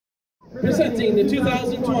Presenting the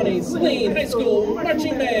 2020 Saline High School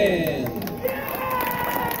Marching Band.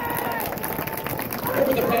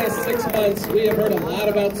 Over the past 6 months, we have heard a lot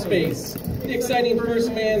about space. The exciting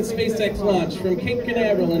first manned SpaceX launch from Cape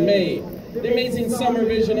Canaveral in May. The amazing summer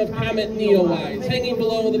vision of Comet Neowise hanging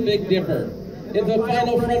below the Big Dipper. And the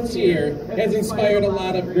final frontier has inspired a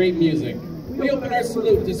lot of great music. We open our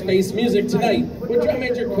salute to space music tonight with drum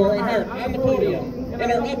major Cora Hart on the podium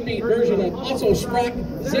and our upbeat version of also sprach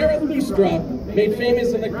Zarathustra, made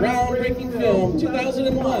famous in the groundbreaking film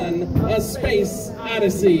 2001, A Space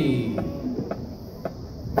Odyssey.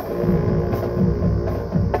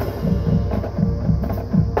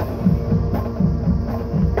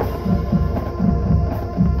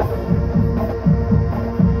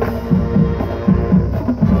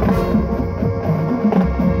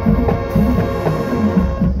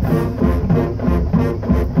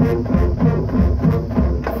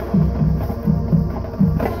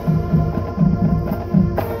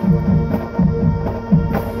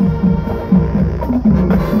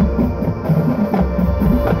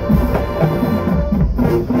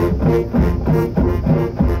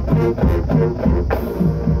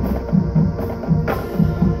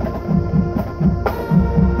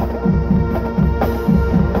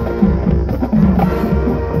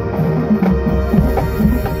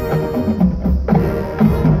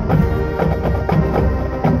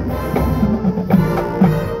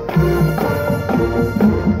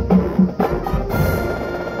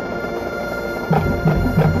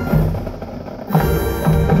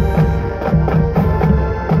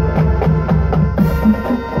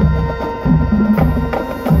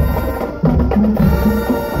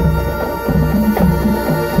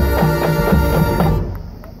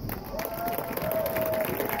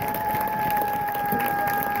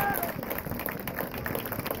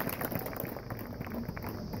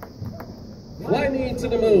 Fly me to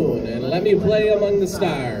the moon and let me play among the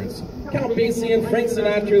stars. Count Basie and Frank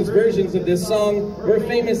Sinatra's versions of this song were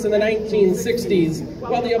famous in the 1960s,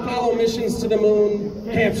 while the Apollo missions to the moon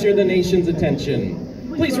captured the nation's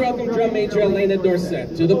attention. Please welcome drum major Elena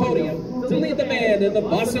Dorset to the podium to lead the band in the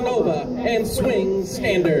Bossa Nova and Swing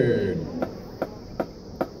Standard.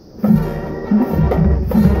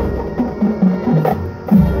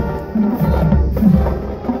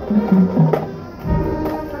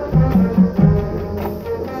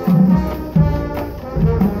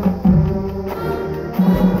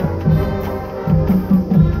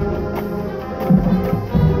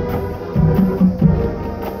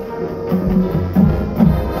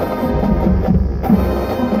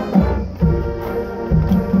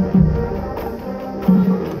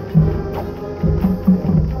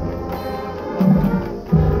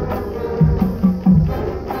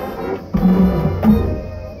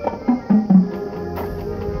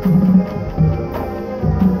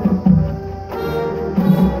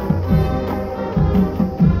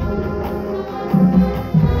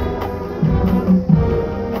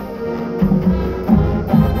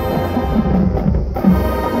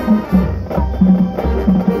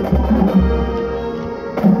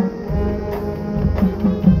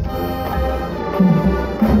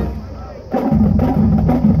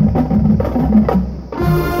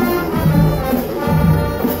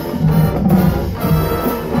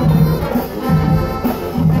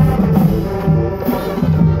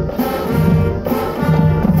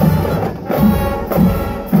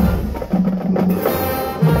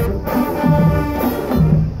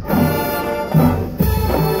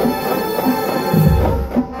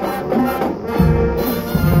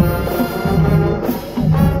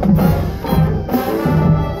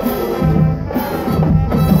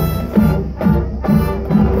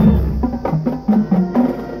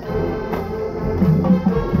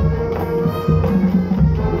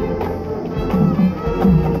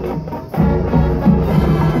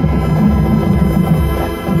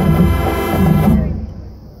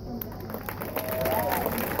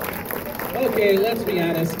 Okay, let's be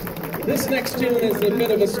honest. This next tune is a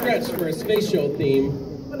bit of a stretch for a space show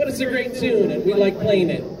theme, but it's a great tune and we like playing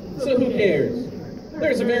it, so who cares?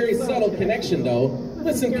 There's a very subtle connection though.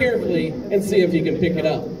 Listen carefully and see if you can pick it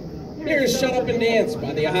up. Here's Shut Up and Dance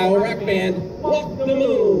by the Ohio rock band Walk the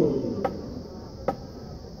Moon.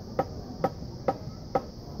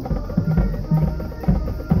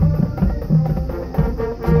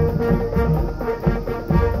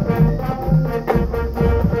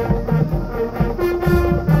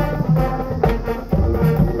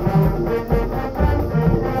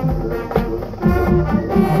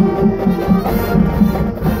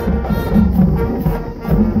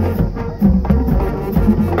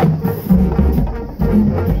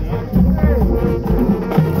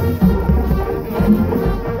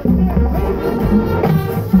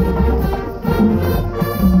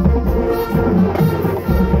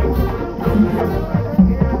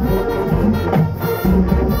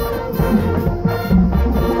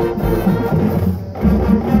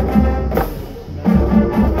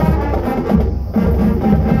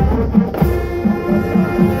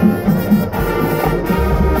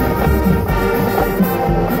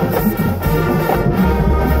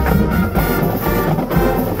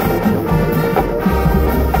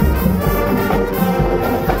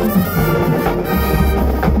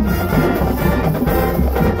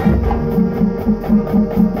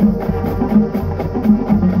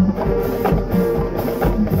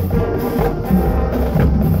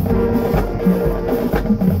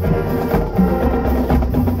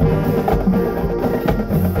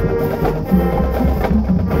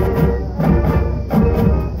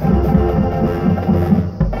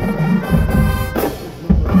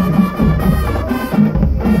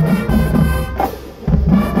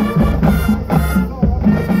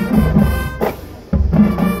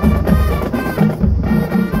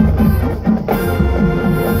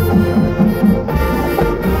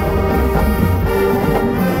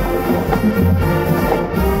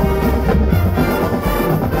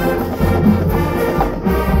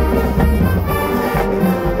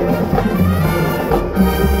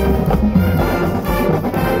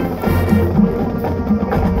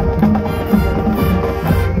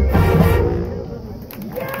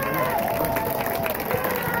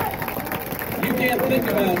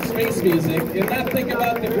 music and not think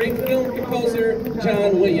about the great film composer,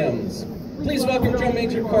 John Williams. Please welcome Drum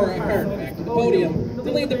Major Cora Hart back to the podium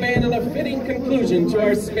to lead the band in a fitting conclusion to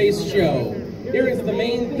our space show. Here is the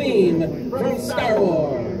main theme from Star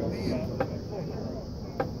Wars.